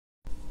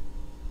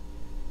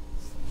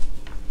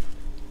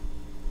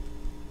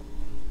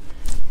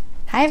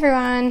Hi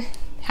everyone,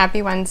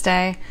 happy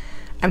Wednesday.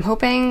 I'm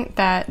hoping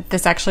that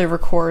this actually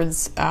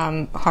records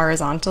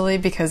horizontally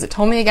because it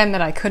told me again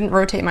that I couldn't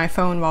rotate my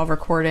phone while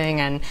recording,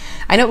 and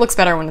I know it looks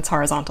better when it's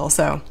horizontal,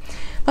 so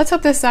let's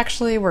hope this is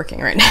actually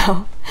working right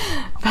now.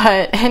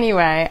 But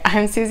anyway,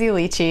 I'm Susie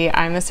Leachy.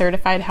 I'm a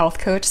certified health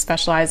coach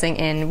specializing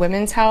in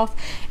women's health,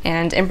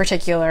 and in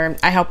particular,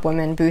 I help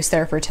women boost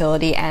their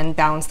fertility and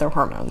balance their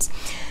hormones.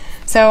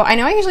 So I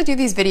know I usually do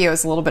these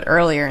videos a little bit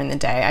earlier in the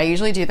day. I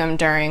usually do them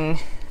during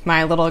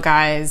my little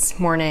guy's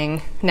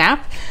morning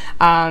nap,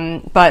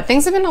 but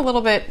things have been a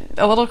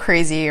little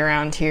crazy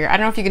around here. I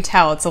don't know if you can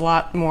tell, it's a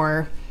lot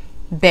more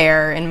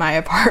bare in my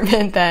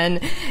apartment than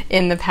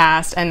in the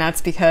past, and that's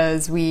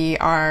because we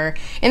are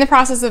in the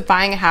process of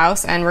buying a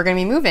house and we're going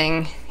to be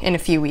moving in a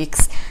few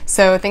weeks.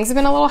 So things have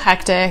been a little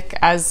hectic,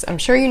 as I'm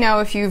sure you know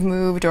if you've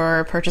moved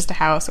or purchased a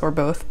house or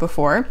both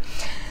before.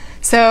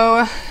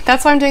 So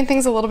that's why I'm doing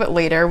things a little bit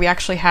later. We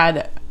actually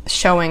had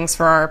showings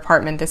for our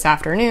apartment this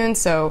afternoon,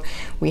 so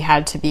we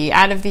had to be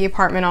out of the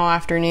apartment all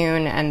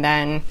afternoon, and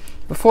then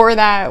before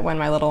that, when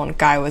my little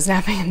guy was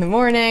napping in the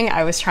morning,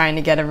 I was trying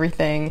to get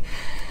everything,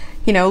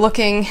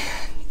 looking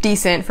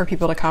decent for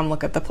people to come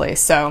look at the place.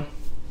 So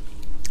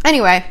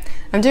anyway,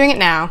 I'm doing it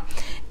now,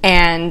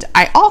 and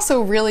I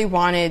also really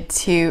wanted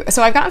to,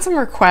 so I've gotten some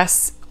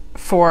requests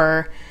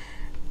for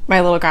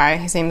my little guy,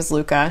 his name is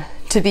Luca,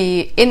 to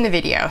be in the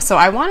video. So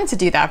I wanted to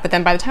do that, but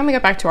then by the time we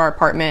got back to our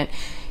apartment,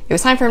 it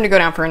was time for him to go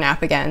down for a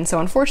nap again. So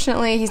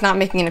unfortunately, he's not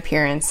making an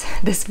appearance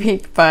this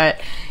week, but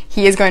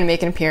he is going to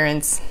make an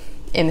appearance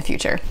in the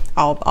future.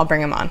 I'll bring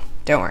him on.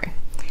 Don't worry.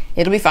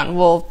 It'll be fun.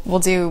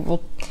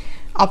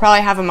 I'll probably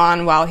have him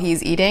on while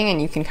he's eating,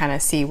 and you can kind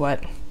of see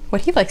what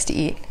he likes to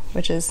eat,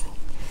 which is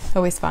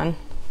always fun.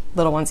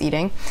 Little one's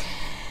eating.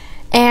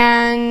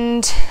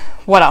 And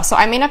what else? So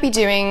I may not be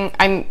doing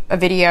a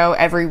video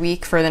every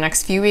week for the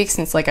next few weeks,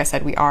 since like I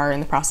said, we are in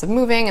the process of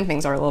moving and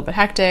things are a little bit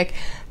hectic,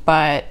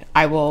 but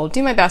I will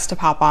do my best to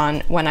pop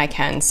on when I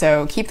can.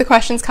 So keep the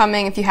questions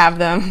coming if you have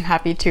them. I'm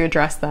happy to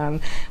address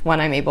them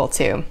when I'm able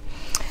to.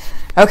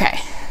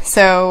 Okay,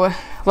 so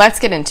let's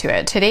get into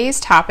it. Today's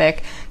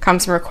topic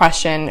comes from a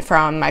question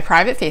from my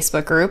private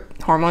Facebook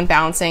group, Hormone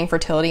Balancing,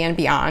 Fertility, and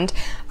Beyond,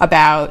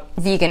 about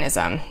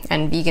veganism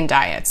and vegan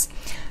diets.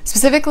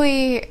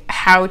 Specifically,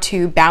 how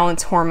to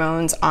balance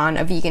hormones on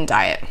a vegan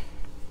diet.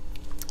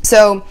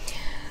 So,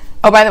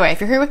 oh, by the way,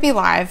 if you're here with me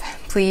live,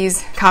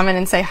 please comment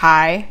and say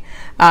hi.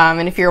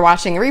 And if you're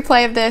watching a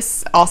replay of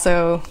this,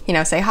 also,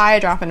 say hi,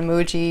 drop an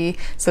emoji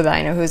so that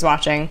I know who's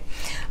watching.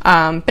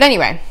 But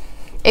anyway,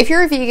 if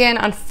you're a vegan,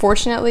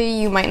 unfortunately,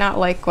 you might not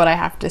like what I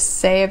have to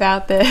say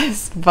about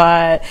this,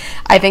 but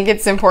I think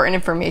it's important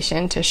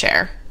information to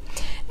share.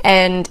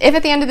 And if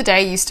at the end of the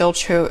day you still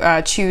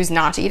choose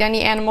not to eat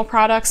any animal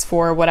products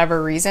for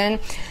whatever reason,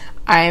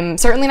 I'm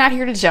certainly not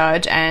here to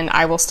judge, and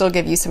I will still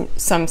give you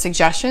some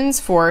suggestions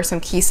for some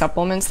key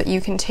supplements that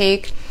you can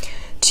take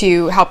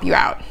to help you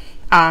out.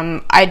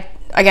 I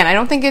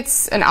don't think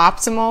it's an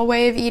optimal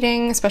way of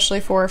eating, especially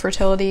for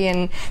fertility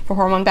and for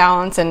hormone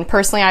balance. And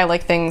personally, I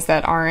like things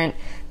that are a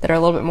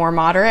little bit more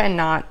moderate and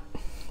not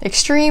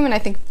extreme. And I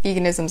think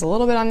veganism's a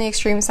little bit on the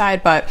extreme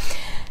side. But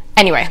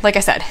anyway, like I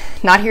said,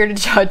 not here to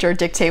judge or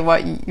dictate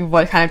what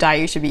kind of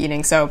diet you should be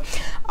eating. So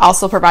I'll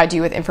still provide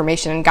you with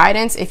information and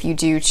guidance if you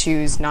do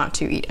choose not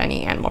to eat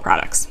any animal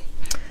products.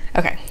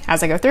 Okay,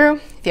 as I go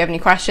through, if you have any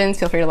questions,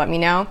 feel free to let me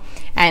know.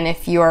 And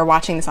if you are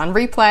watching this on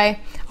replay,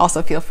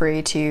 also feel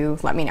free to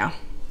let me know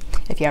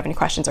if you have any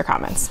questions or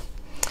comments.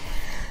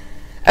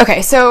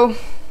 Okay, so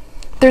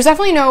there's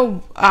definitely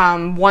no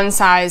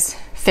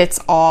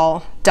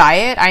one-size-fits-all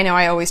diet. I know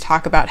I always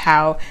talk about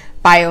how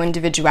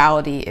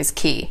bio-individuality is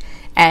key,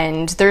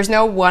 and there's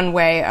no one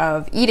way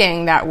of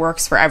eating that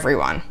works for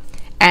everyone.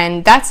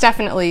 And that's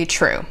definitely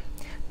true.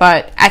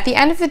 But at the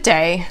end of the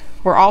day,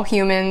 we're all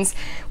humans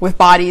with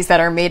bodies that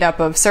are made up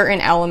of certain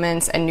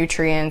elements and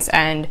nutrients,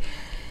 and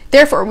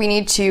therefore we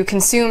need to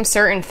consume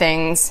certain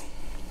things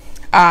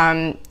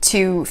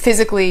to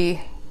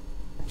physically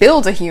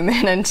build a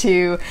human and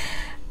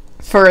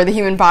for the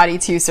human body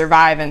to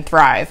survive and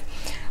thrive.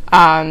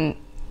 And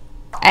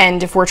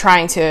if we're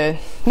trying to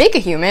make a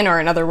human, or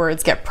in other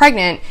words, get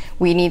pregnant,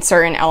 we need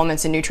certain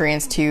elements and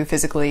nutrients to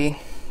physically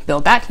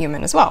build that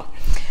human as well.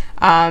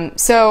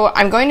 So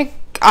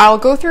I'll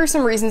go through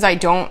some reasons I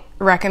don't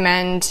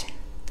recommend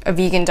a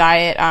vegan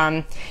diet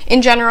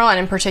in general, and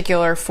in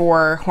particular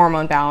for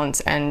hormone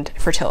balance and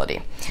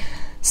fertility.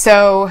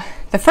 So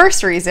the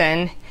first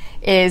reason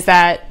is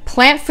that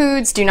plant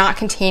foods do not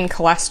contain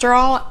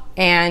cholesterol,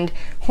 and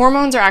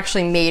hormones are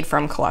actually made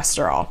from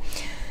cholesterol.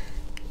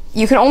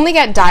 You can only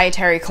get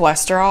dietary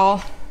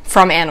cholesterol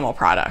from animal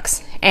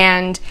products,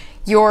 and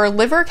your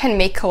liver can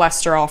make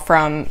cholesterol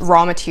from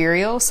raw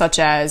materials such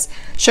as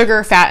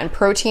sugar, fat, and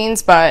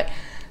proteins, but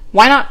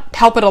why not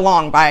help it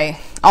along by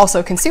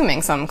also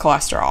consuming some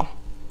cholesterol?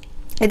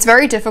 It's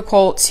very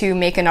difficult to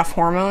make enough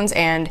hormones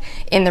and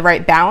in the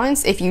right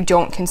balance if you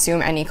don't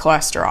consume any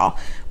cholesterol,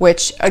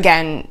 which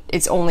again,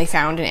 is only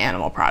found in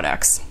animal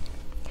products.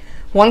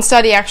 One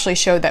study actually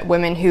showed that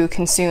women who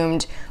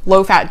consumed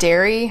low-fat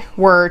dairy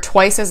were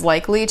twice as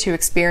likely to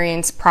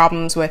experience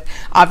problems with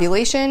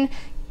ovulation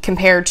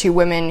compared to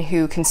women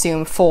who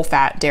consume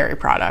full-fat dairy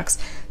products.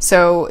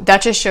 So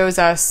that just shows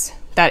us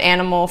that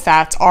animal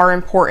fats are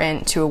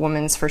important to a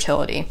woman's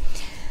fertility.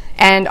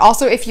 And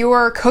also, if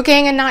you're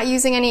cooking and not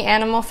using any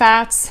animal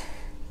fats,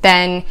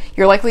 then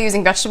you're likely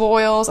using vegetable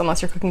oils,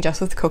 unless you're cooking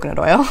just with coconut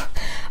oil.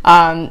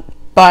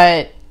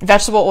 But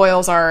vegetable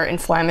oils are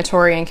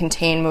inflammatory and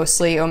contain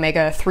mostly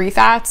omega-3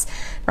 fats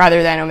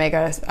rather than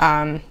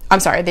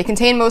they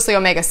contain mostly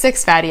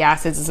omega-6 fatty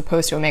acids as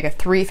opposed to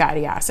omega-3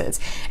 fatty acids.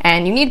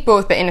 And you need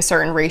both, but in a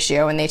certain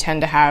ratio, and they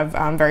tend to have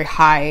very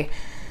high,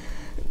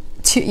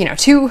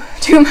 too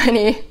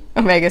many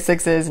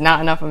omega-6s, not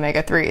enough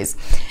omega-3s.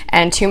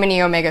 And too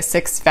many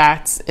omega-6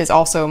 fats is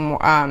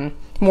also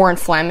more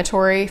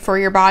inflammatory for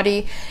your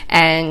body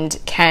and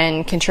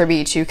can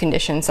contribute to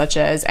conditions such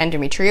as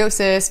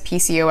endometriosis,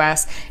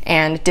 PCOS,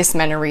 and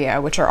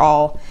dysmenorrhea, which are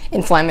all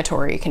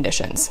inflammatory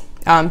conditions.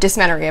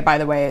 Dysmenorrhea, by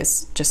the way,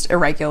 is just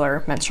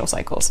irregular menstrual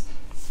cycles.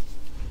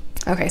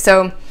 Okay,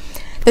 so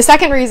the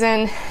second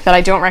reason that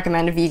I don't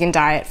recommend a vegan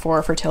diet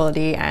for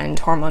fertility and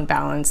hormone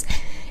balance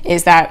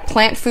is that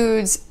plant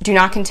foods do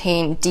not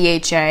contain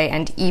DHA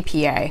and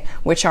EPA,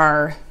 which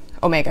are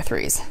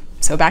omega-3s.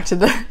 So back to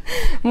the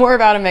more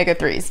about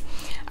omega-3s.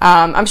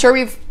 I'm sure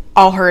we've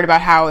all heard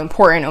about how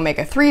important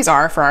omega-3s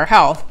are for our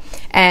health,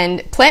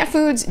 and plant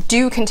foods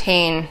do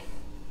contain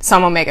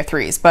some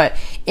omega-3s, but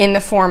in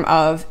the form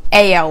of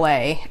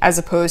ALA as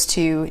opposed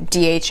to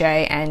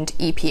DHA and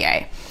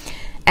EPA.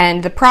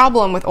 And the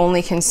problem with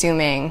only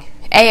consuming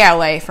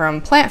ALA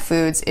from plant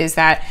foods is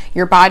that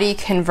your body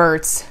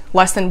converts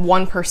less than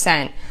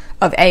 1%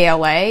 of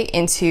ALA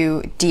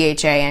into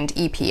DHA and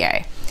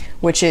EPA,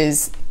 which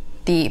is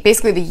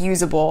basically the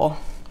usable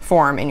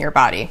form in your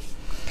body.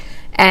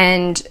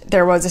 And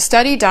there was a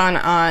study done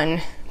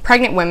on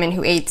pregnant women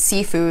who ate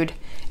seafood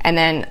and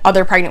then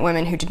other pregnant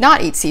women who did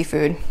not eat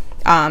seafood.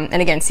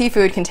 And again,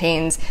 seafood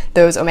contains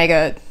those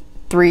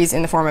omega-3s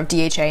in the form of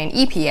DHA and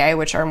EPA,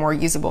 which are more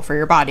usable for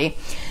your body.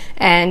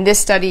 And this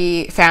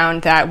study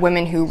found that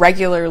women who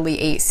regularly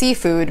ate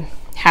seafood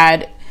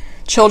had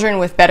children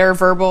with better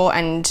verbal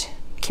and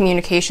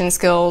communication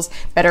skills,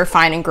 better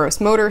fine and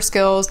gross motor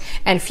skills,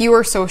 and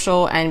fewer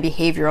social and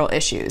behavioral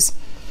issues.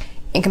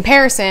 In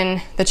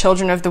comparison, the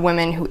children of the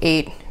women who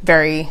ate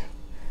very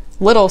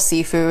little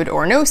seafood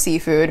or no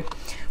seafood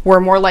were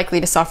more likely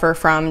to suffer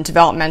from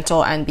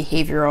developmental and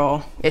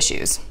behavioral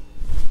issues.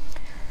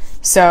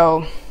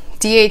 So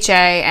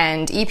DHA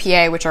and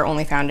EPA, which are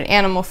only found in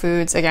animal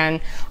foods,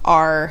 again,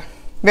 are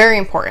very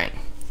important.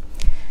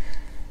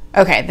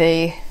 Okay,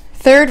 the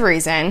third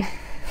reason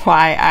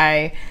why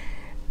I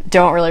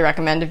don't really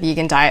recommend a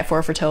vegan diet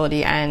for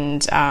fertility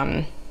and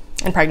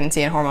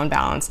pregnancy and hormone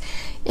balance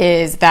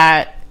is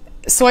that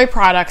soy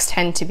products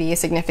tend to be a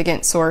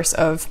significant source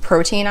of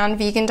protein on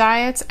vegan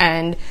diets,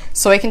 and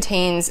soy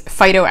contains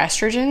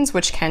phytoestrogens,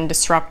 which can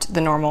disrupt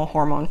the normal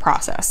hormone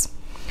process.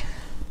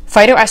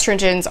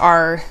 Phytoestrogens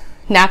are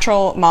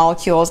natural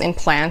molecules in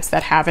plants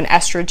that have an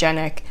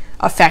estrogenic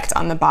effect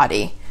on the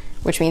body,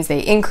 which means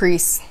they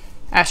increase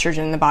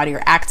estrogen in the body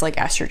or act like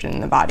estrogen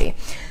in the body.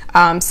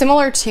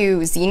 Similar to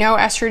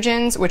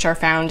xenoestrogens, which are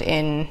found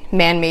in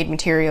man-made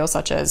materials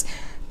such as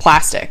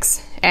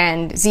plastics.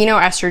 And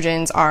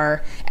xenoestrogens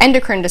are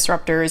endocrine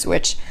disruptors,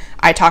 which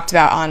I talked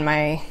about on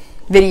my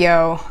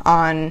video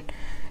on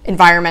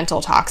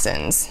environmental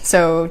toxins.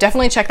 So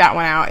definitely check that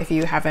one out if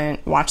you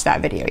haven't watched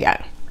that video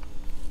yet.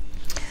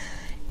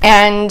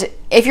 And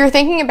if you're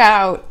thinking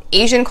about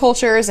Asian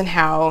cultures and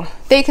how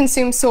they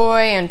consume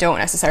soy and don't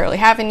necessarily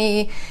have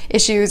any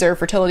issues or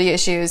fertility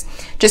issues,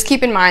 just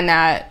keep in mind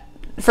that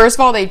first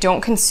of all, they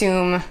don't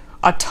consume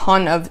a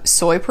ton of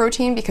soy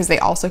protein because they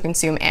also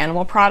consume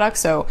animal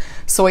products, so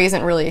soy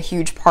isn't really a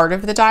huge part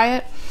of the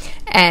diet.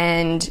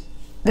 And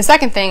the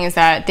second thing is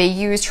that they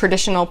use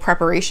traditional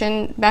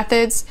preparation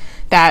methods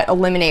that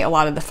eliminate a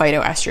lot of the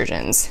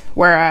phytoestrogens,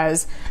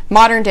 whereas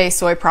modern day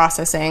soy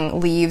processing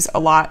leaves a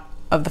lot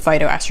of the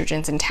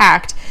phytoestrogens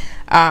intact,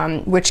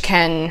 which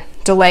can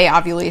delay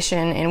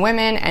ovulation in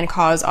women and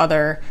cause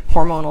other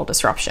hormonal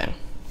disruption.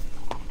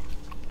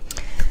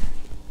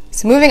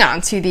 So moving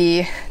on to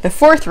the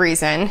fourth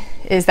reason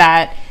is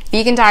that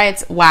vegan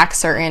diets lack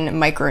certain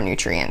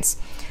micronutrients.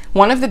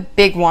 One of the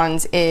big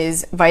ones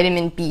is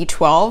vitamin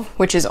B12,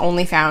 which is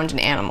only found in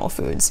animal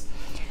foods.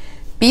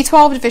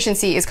 B12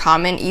 deficiency is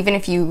common even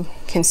if you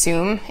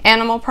consume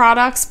animal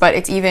products, but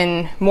it's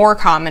even more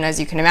common, as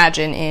you can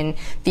imagine, in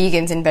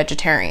vegans and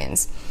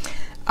vegetarians.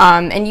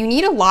 And you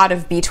need a lot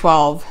of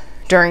B12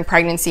 during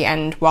pregnancy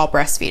and while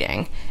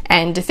breastfeeding.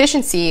 And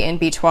deficiency in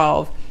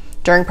B12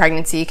 during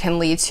pregnancy can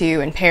lead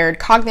to impaired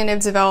cognitive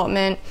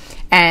development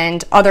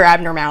and other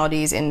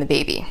abnormalities in the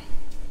baby.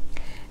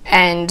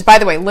 And by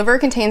the way, liver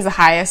contains the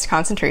highest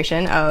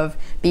concentration of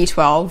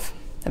B12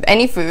 of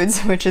any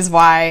foods, which is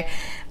why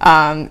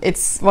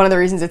it's one of the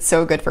reasons it's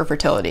so good for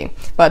fertility.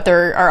 But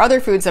there are other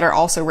foods that are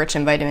also rich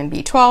in vitamin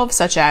B12,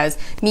 such as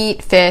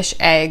meat, fish,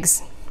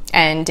 eggs,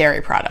 and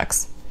dairy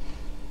products.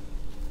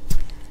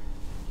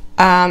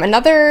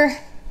 Another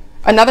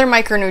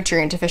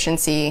micronutrient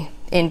deficiency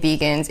in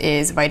vegans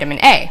is vitamin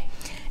A.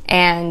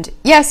 And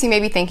yes, you may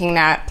be thinking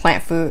that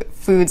plant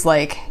foods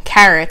like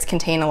carrots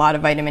contain a lot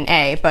of vitamin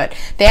A, but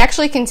they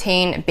actually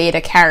contain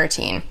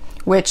beta-carotene,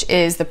 which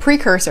is the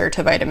precursor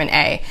to vitamin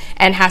A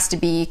and has to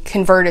be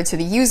converted to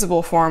the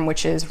usable form,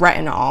 which is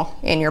retinol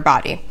in your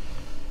body.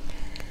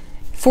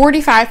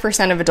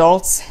 45% of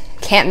adults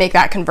can't make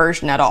that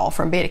conversion at all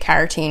from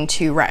beta-carotene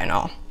to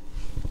retinol.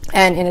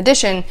 And in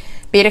addition,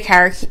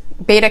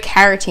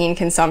 beta-carotene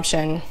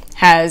consumption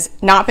has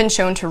not been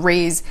shown to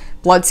raise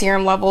blood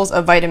serum levels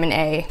of vitamin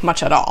A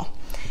much at all.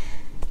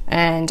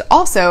 And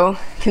also,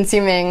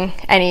 consuming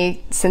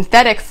any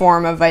synthetic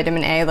form of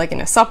vitamin A, like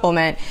in a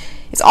supplement,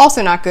 is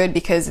also not good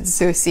because it's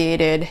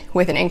associated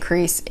with an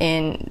increased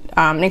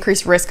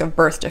risk of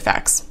birth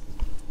defects.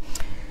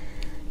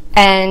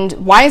 And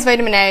why is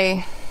vitamin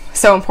A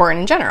so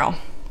important in general?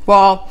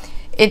 Well,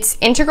 it's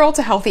integral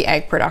to healthy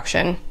egg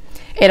production.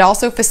 It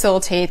also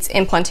facilitates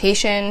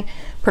implantation,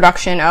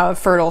 production of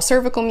fertile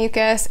cervical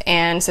mucus,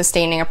 and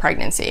sustaining a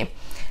pregnancy.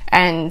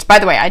 And by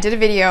the way, I did a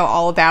video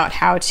all about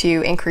how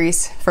to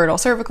increase fertile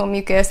cervical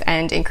mucus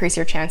and increase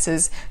your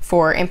chances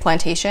for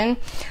implantation.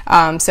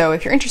 So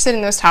if you're interested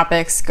in those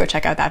topics, go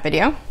check out that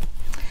video.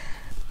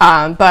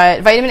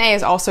 But vitamin A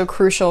is also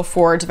crucial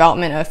for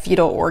development of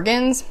fetal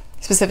organs,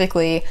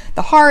 specifically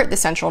the heart, the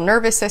central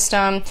nervous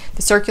system,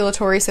 the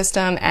circulatory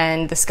system,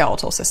 and the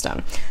skeletal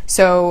system.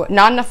 So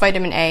not enough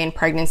vitamin A in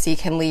pregnancy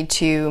can lead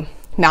to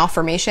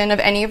malformation of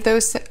any of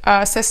those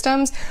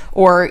systems,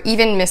 or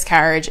even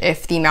miscarriage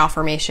if the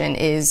malformation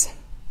is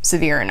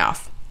severe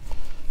enough.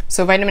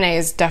 So vitamin A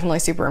is definitely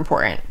super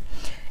important.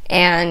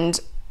 And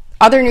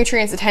other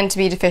nutrients that tend to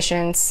be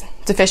deficient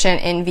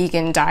in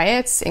vegan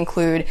diets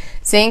include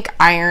zinc,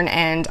 iron,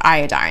 and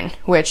iodine,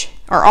 which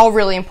are all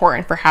really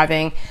important for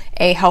having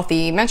a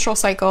healthy menstrual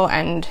cycle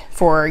and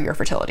for your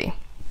fertility.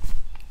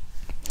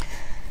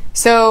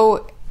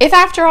 So if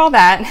after all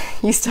that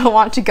you still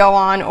want to go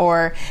on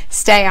or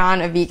stay on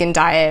a vegan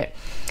diet,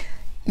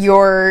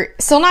 you're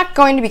still not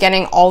going to be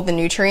getting all the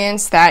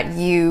nutrients that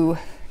you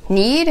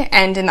need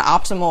and in the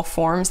optimal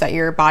forms that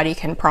your body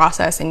can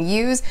process and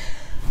use.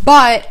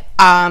 But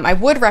I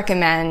would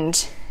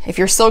recommend, if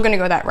you're still going to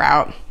go that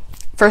route,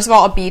 first of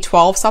all, a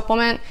B12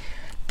 supplement.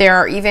 There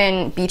are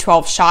even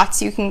B12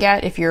 shots you can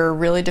get if you're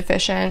really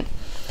deficient.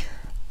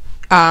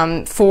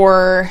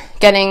 For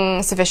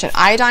getting sufficient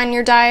iodine in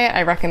your diet,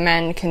 I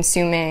recommend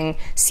consuming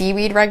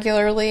seaweed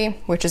regularly,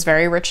 which is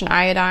very rich in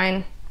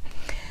iodine.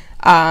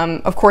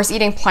 Of course,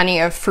 eating plenty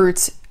of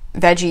fruits,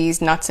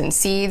 veggies, nuts, and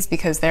seeds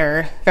because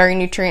they're very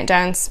nutrient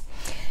dense.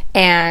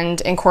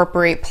 And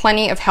incorporate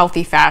plenty of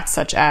healthy fats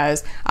such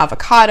as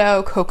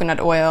avocado, coconut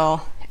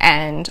oil,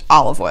 and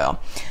olive oil.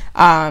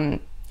 And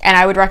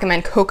I would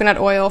recommend coconut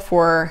oil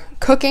for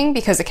cooking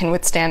because it can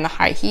withstand the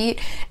high heat,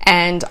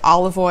 and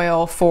olive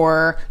oil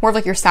for more of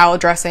like your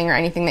salad dressing or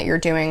anything that you're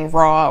doing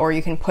raw, or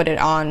you can put it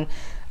on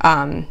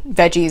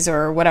veggies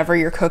or whatever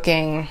you're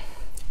cooking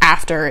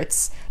after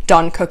it's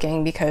done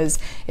cooking because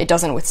it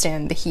doesn't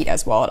withstand the heat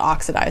as well. It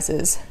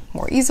oxidizes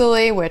more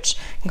easily, which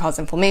can cause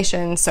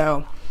inflammation,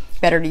 so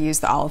better to use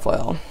the olive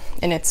oil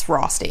in its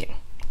raw state.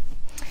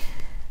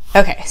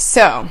 Okay,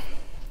 so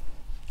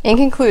in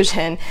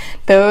conclusion,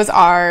 those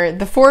are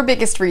the 4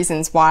 biggest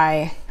reasons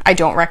why I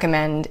don't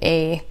recommend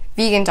a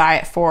vegan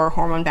diet for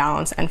hormone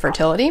balance and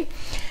fertility.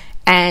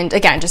 And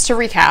again, just to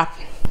recap,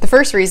 the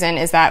first reason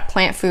is that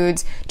plant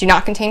foods do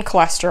not contain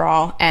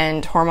cholesterol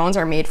and hormones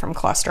are made from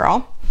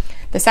cholesterol.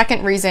 The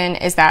second reason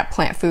is that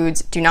plant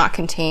foods do not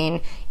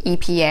contain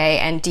EPA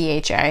and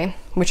DHA,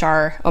 which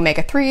are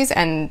omega-3s,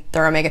 and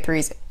they're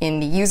omega-3s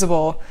in the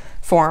usable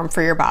form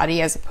for your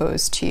body as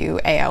opposed to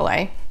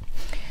ALA.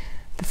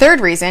 The third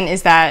reason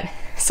is that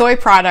soy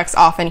products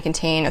often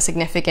contain a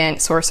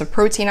significant source of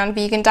protein on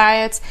vegan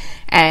diets,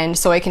 and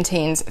soy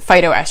contains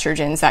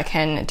phytoestrogens that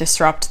can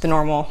disrupt the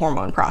normal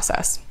hormone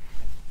process.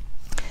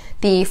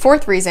 The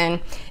fourth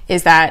reason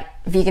is that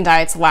vegan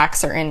diets lack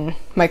certain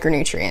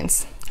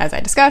micronutrients, as I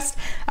discussed,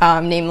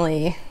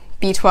 namely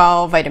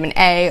B12, vitamin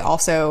A,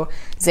 also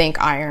zinc,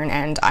 iron,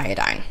 and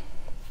iodine.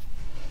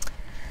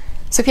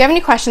 So if you have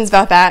any questions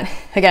about that,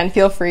 again,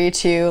 feel free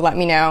to let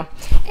me know.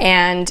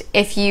 And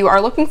if you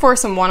are looking for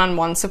some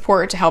one-on-one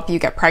support to help you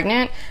get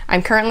pregnant,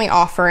 I'm currently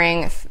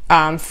offering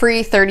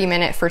free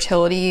 30-minute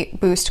fertility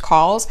boost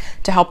calls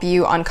to help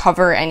you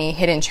uncover any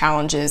hidden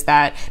challenges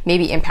that may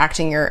be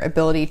impacting your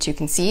ability to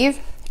conceive.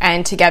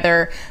 And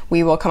together,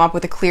 we will come up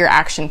with a clear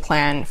action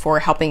plan for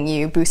helping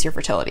you boost your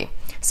fertility.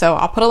 So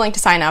I'll put a link to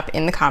sign up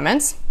in the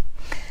comments.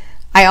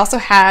 I also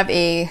have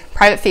a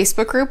private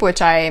Facebook group,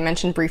 which I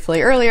mentioned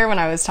briefly earlier when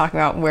I was talking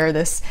about where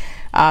this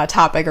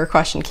topic or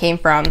question came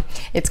from.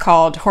 It's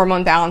called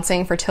Hormone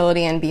Balancing,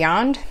 Fertility, and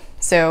Beyond.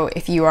 So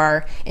if you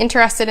are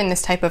interested in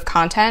this type of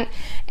content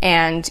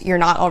and you're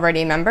not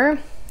already a member,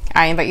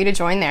 I invite you to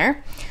join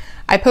there.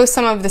 I post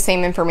some of the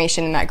same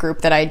information in that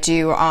group that I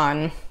do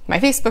on my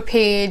Facebook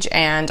page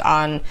and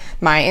on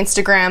my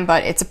Instagram,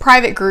 but it's a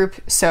private group,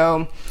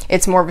 so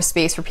it's more of a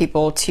space for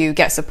people to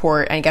get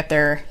support and get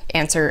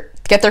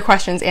get their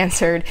questions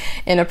answered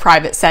in a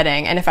private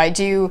setting. And if I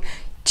do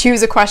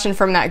choose a question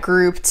from that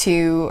group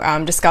to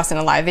discuss in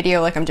a live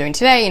video like I'm doing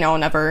today, I'll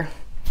never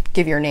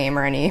give your name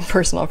or any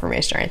personal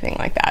information or anything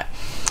like that.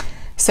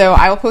 So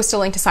I will post a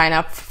link to sign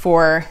up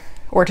for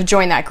or to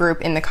join that group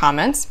in the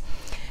comments.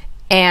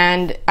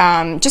 And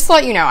just to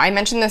let you know, I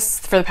mentioned this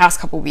for the past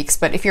couple weeks,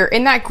 but if you're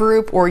in that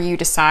group or you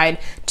decide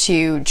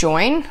to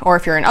join, or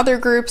if you're in other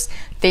groups,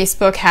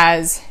 Facebook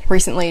has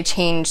recently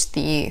changed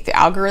the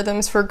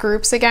algorithms for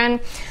groups again.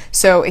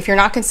 So if you're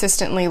not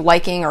consistently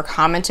liking or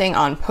commenting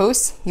on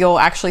posts, you'll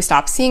actually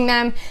stop seeing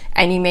them,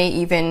 and you may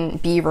even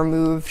be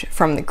removed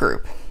from the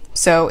group.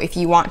 So if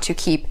you want to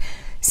keep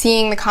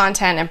seeing the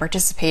content and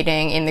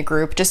participating in the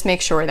group, just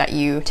make sure that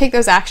you take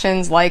those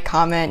actions, like,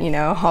 comment,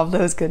 all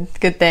those good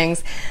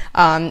things.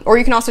 Or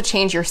you can also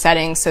change your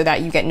settings so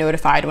that you get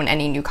notified when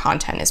any new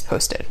content is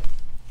posted.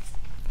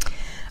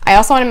 I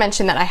also want to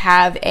mention that I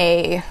have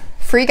a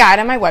free guide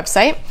on my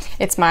website.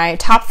 It's my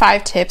top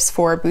 5 tips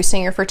for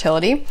boosting your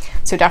fertility.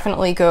 So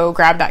definitely go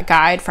grab that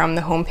guide from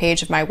the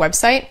homepage of my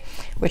website,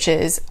 which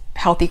is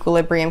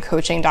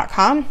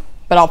healthequilibriumcoaching.com,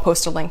 but I'll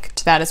post a link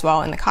to that as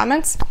well in the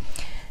comments.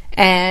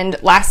 And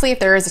lastly, if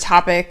there is a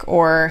topic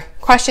or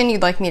question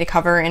you'd like me to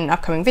cover in an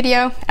upcoming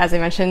video, as I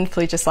mentioned,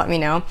 please just let me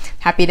know.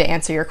 Happy to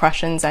answer your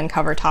questions and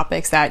cover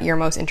topics that you're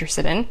most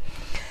interested in.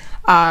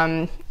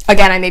 Again,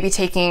 I may be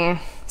taking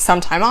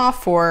some time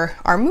off for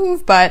our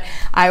move, but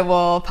I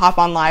will pop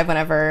on live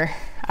whenever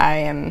I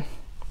am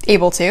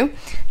able to.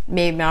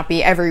 May not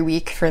be every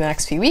week for the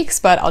next few weeks,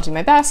 but I'll do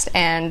my best.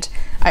 And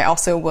I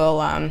also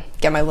will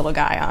get my little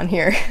guy on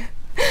here,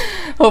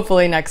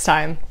 hopefully next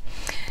time.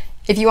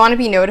 If you want to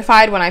be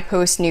notified when I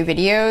post new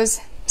videos,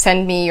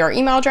 send me your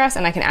email address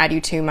and I can add you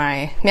to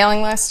my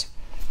mailing list.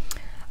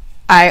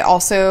 I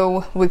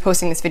also will be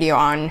posting this video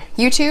on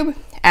YouTube,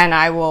 and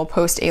I will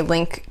post a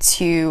link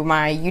to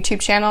my YouTube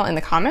channel in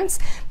the comments.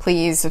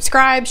 Please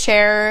subscribe,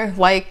 share,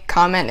 like,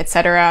 comment,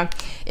 etc.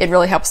 It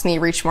really helps me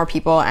reach more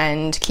people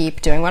and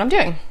keep doing what I'm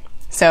doing.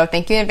 So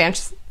thank you in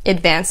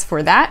advance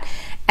for that,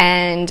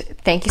 and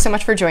thank you so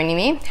much for joining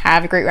me.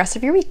 Have a great rest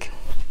of your week.